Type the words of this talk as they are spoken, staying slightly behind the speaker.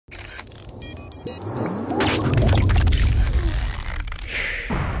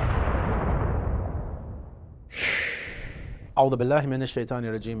أعوذ بالله من الشيطان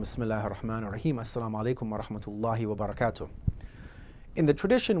الرجيم. بسم الله الرحمن الرحيم. Assalamu alaikum wa rahmatullahi wa barakatuh. In the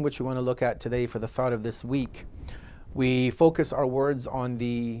tradition which we want to look at today for the thought of this week, we focus our words on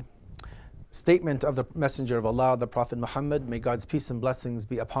the statement of the Messenger of Allah, the Prophet Muhammad, may God's peace and blessings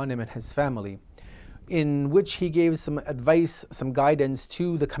be upon him and his family, in which he gave some advice, some guidance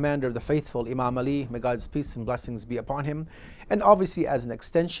to the commander of the faithful, Imam Ali, may God's peace and blessings be upon him, and obviously as an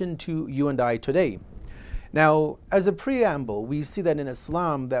extension to you and I today. Now, as a preamble, we see that in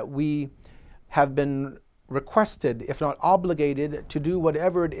Islam that we have been requested, if not obligated, to do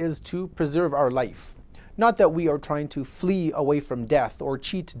whatever it is to preserve our life. Not that we are trying to flee away from death or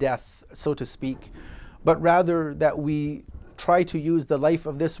cheat death, so to speak, but rather that we try to use the life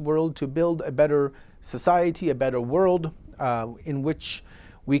of this world to build a better society, a better world in which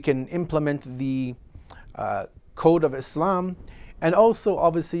we can implement the code of Islam, and also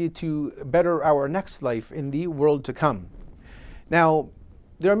obviously to better our next life in the world to come. Now,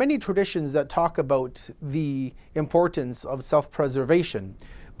 there are many traditions that talk about the importance of self-preservation,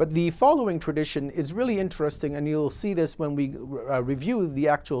 but the following tradition is really interesting, and you'll see this when we review the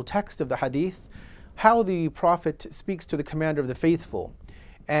actual text of the hadith, how the Prophet speaks to the commander of the faithful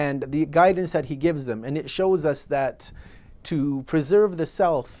and the guidance that he gives them. And it shows us that to preserve the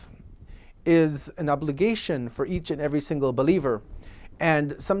self is an obligation for each and every single believer.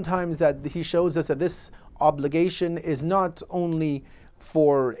 And sometimes that he shows us that this obligation is not only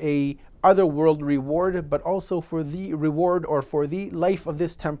for a otherworld reward, but also for the reward or for the life of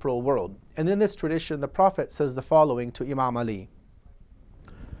this temporal world. And in this tradition, the Prophet says the following to Imam Ali.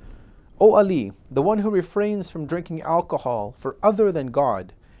 O Ali, the one who refrains from drinking alcohol for other than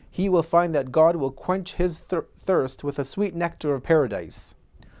God, he will find that God will quench his thirst with a sweet nectar of paradise.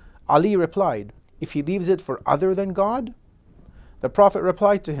 Ali replied, if he leaves it for other than God? The Prophet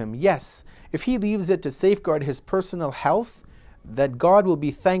replied to him, yes, if he leaves it to safeguard his personal health, that God will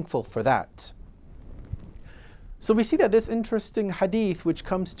be thankful for that. So we see that this interesting hadith which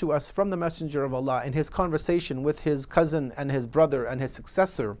comes to us from the Messenger of Allah in his conversation with his cousin and his brother and his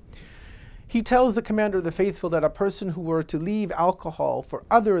successor, he tells the commander of the faithful that a person who were to leave alcohol for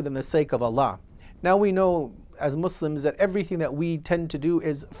other than the sake of Allah. Now we know as Muslims that everything that we tend to do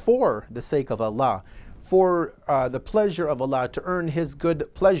is for the sake of Allah, for the pleasure of Allah, to earn his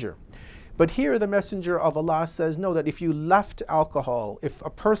good pleasure. But here the Messenger of Allah says, no, that if you left alcohol, if a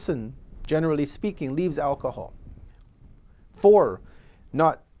person, generally speaking, leaves alcohol for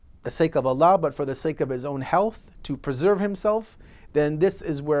not the sake of Allah, but for the sake of his own health, to preserve himself, then this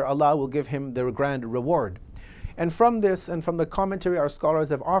is where Allah will give him the grand reward. And from this, and from the commentary our scholars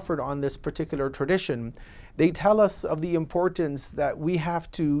have offered on this particular tradition, they tell us of the importance that we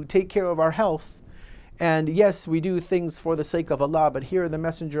have to take care of our health. And yes, we do things for the sake of Allah, but here the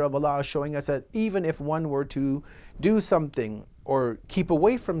Messenger of Allah is showing us that even if one were to do something or keep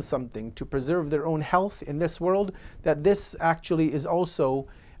away from something to preserve their own health in this world, that this actually is also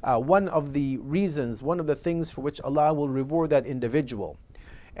one of the reasons, one of the things for which Allah will reward that individual.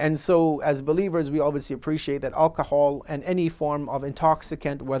 And so as believers, we obviously appreciate that alcohol and any form of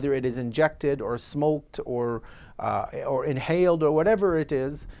intoxicant, whether it is injected or smoked or inhaled or whatever it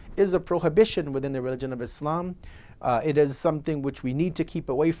is a prohibition within the religion of Islam. It is something which we need to keep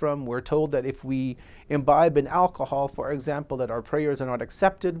away from. We're told that if we imbibe in alcohol, for example, that our prayers are not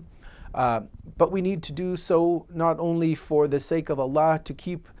accepted. But we need to do so not only for the sake of Allah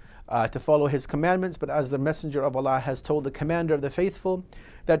to follow his commandments, but as the Messenger of Allah has told the commander of the faithful,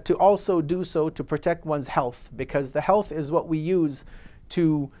 that to also do so to protect one's health, because the health is what we use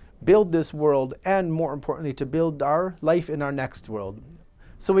to build this world and, more importantly, to build our life in our next world.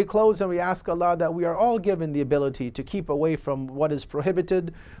 So we close and we ask Allah that we are all given the ability to keep away from what is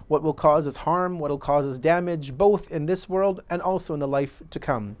prohibited, what will cause us harm, what will cause us damage, both in this world and also in the life to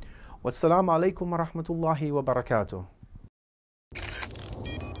come. Wassalamu alaikum wa rahmatullahi wa barakatuh.